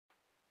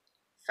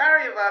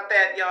Sorry about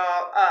that,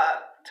 y'all.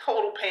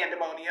 Total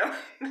pandemonium.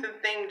 The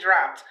thing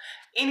dropped.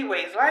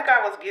 Anyways, like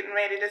I was getting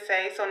ready to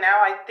say, so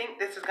now I think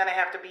this is going to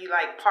have to be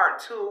like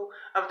part 2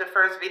 of the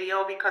first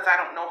video because I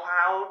don't know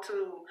how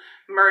to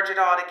merge it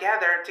all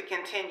together to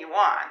continue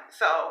on.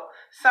 So,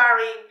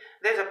 sorry,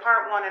 there's a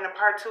part 1 and a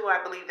part 2.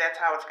 I believe that's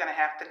how it's going to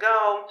have to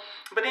go.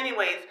 But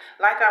anyways,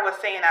 like I was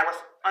saying,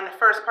 on the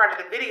first part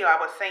of the video, I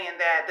was saying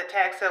that the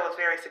tag sale was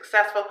very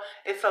successful.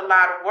 It's a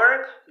lot of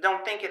work.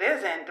 Don't think it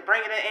isn't, to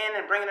bringing it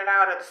in and bringing it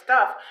out of the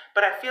stuff.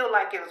 But I feel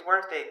like it was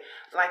worth it.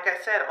 Like I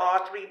said,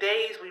 all 3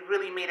 days, we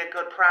really made a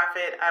good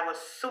profit. I was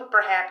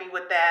super happy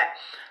with that.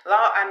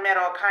 I met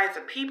all kinds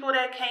of people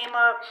that came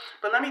up.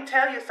 But let me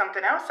tell you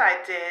something else I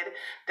did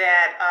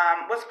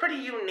that was pretty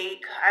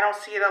unique. I don't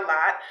see it a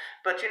lot.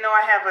 But you know,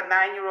 I have a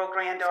 9-year-old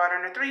granddaughter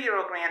and a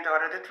 3-year-old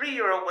granddaughter. The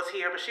 3-year-old was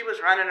here, but she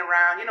was running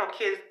around. You know,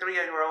 kids,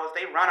 3-year-olds,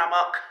 they run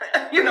amok,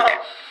 you know.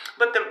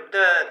 But the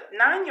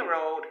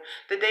 9-year-old,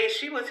 the day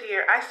she was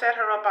here, I set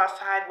her up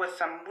outside with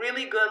some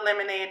really good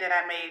lemonade that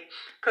I made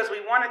because we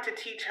wanted to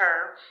teach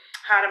her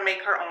how to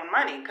make her own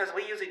money, because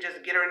we usually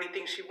just get her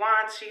anything she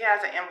wants. She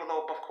has an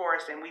envelope, of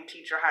course, and we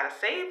teach her how to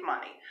save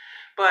money.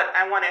 But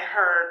I wanted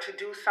her to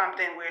do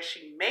something where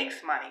she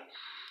makes money.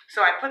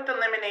 So I put the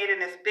lemonade in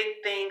this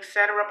big thing,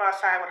 set her up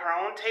outside with her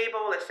own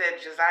table. It said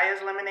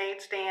Josiah's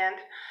Lemonade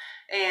Stand,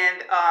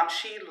 and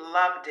she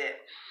loved it.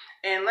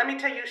 And let me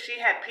tell you,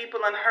 she had people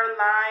in her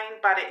line.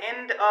 By the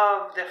end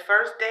of the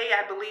first day,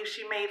 I believe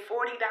she made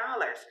 $40.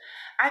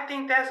 I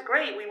think that's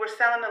great. We were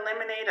selling the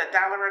lemonade $1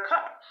 a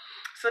cup.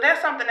 So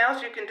that's something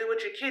else you can do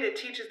with your kid. It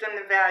teaches them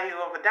the value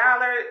of $1.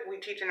 We're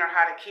teaching her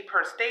how to keep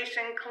her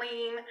station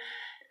clean.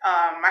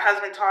 My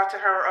husband talked to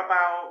her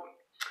about,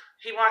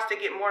 he wants to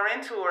get more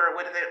into her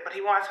with it, but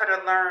he wants her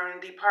to learn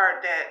the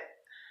part that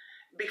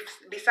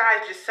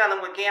besides just selling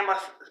what Gamma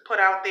put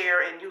out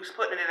there and you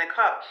putting it in a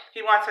cup,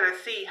 he wants her to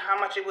see how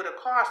much it would have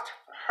cost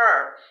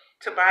her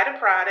to buy the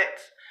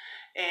products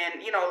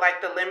and, you know,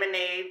 like the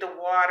lemonade, the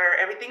water,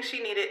 everything she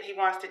needed. He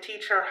wants to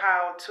teach her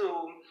how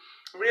to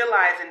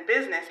realize in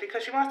business,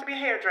 because she wants to be a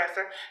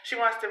hairdresser. She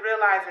has to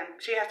realize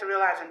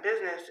in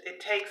business, it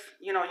takes,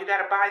 you know, you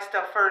got to buy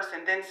stuff first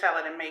and then sell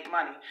it and make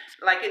money.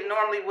 Like it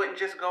normally wouldn't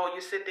just go,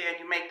 you sit there and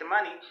you make the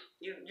money.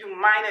 You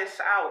minus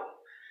out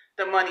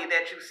the money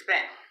that you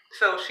spent.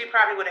 So she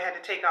probably would have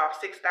had to take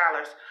off $6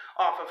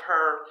 off of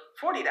her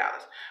 $40.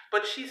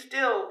 But she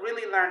still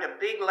really learned a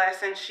big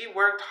lesson. She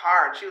worked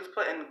hard. She was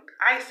putting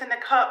ice in the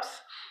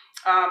cups.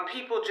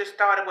 People just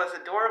thought it was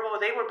adorable.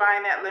 They were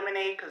buying that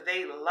lemonade because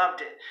they loved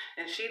it.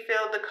 And she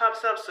filled the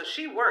cups up, so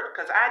she worked,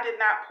 because I did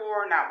not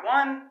pour not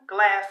one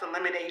glass of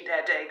lemonade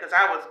that day because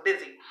I was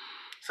busy.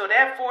 So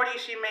that 40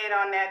 she made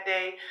on that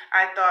day,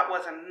 I thought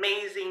was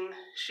amazing.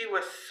 She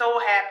was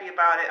so happy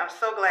about it. I'm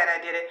so glad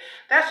I did it.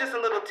 That's just a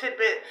little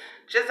tidbit.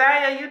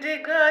 Josiah, you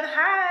did good.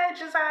 Hi,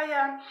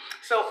 Josiah.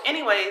 So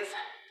anyways,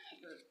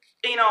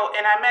 you know,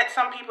 and I met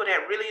some people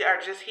that really are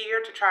just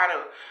here to try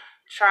to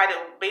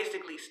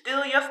basically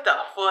steal your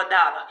stuff for $1.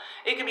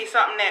 It could be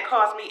something that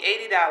cost me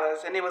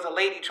 $80 and there was a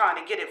lady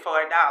trying to get it for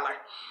 $1.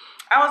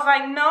 I was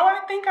like, no, I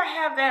think I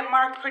have that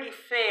marked pretty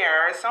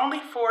fair. It's only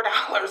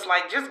 $4.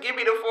 Like, just give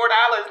me the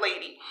 $4,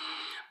 lady.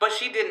 But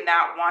she did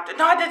not want it.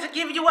 No, I just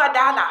give you $1.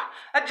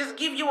 I just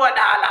give you $1.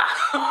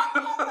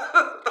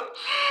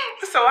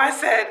 So I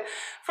said,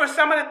 for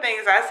some of the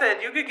things, I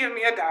said, you could give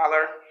me $1.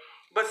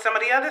 But some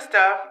of the other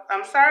stuff,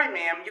 I'm sorry,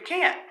 ma'am, you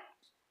can't.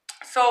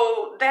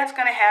 So that's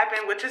going to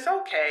happen, which is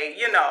okay,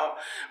 you know,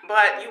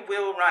 but you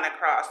will run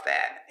across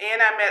that.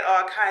 And I met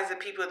all kinds of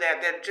people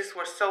that just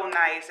were so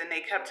nice, and they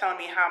kept telling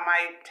me how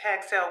my tag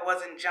sale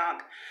wasn't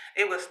junk.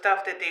 It was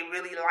stuff that they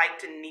really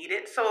liked and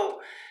needed.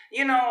 So,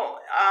 you know,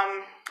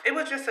 it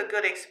was just a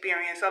good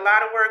experience. A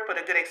lot of work,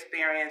 but a good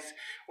experience.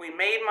 We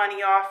made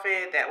money off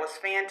it. That was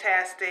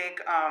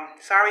fantastic.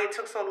 Sorry it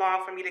took so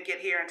long for me to get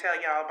here and tell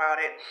y'all about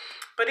it.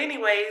 But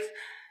anyways,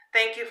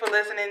 thank you for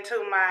listening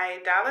to my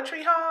Dollar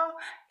Tree haul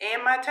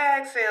and my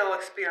tag sale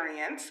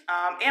experience,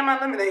 and my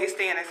lemonade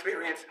stand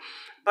experience.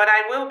 But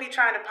I will be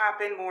trying to pop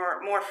in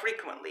more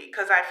frequently,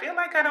 because I feel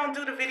like I don't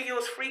do the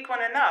videos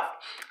frequent enough.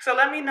 So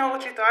let me know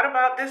what you thought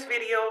about this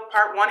video,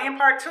 part 1 and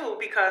part 2,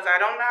 because I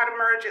don't know how to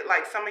merge it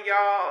like some of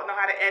y'all know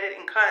how to edit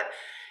and cut.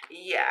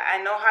 Yeah,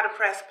 I know how to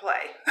press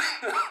play.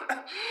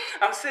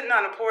 I'm sitting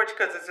on the porch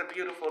because it's a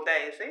beautiful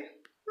day. See?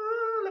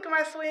 Ooh, look at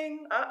my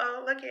swing.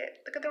 Uh-oh, look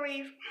at the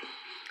reef.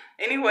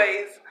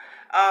 Anyways,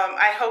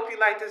 I hope you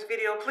like this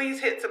video. Please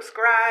hit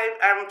subscribe.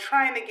 I'm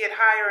trying to get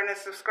higher in the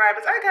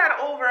subscribers. I got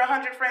over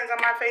 100 friends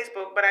on my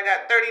Facebook, but I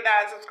got 39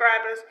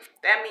 subscribers.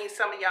 That means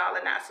some of y'all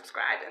are not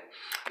subscribing.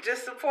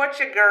 Just support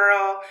your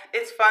girl.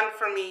 It's fun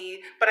for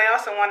me, but I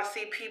also want to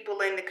see people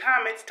in the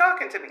comments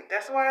talking to me.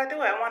 That's why I do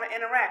it. I want to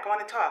interact. I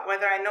want to talk,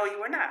 whether I know you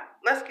or not.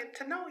 Let's get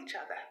to know each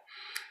other.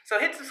 So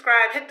hit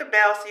subscribe, hit the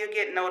bell so you'll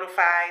get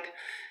notified.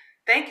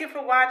 Thank you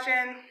for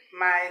watching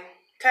my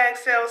tag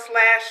sale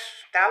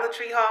 / Dollar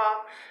Tree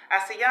haul.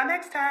 I'll see y'all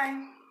next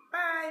time.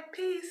 Bye.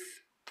 Peace.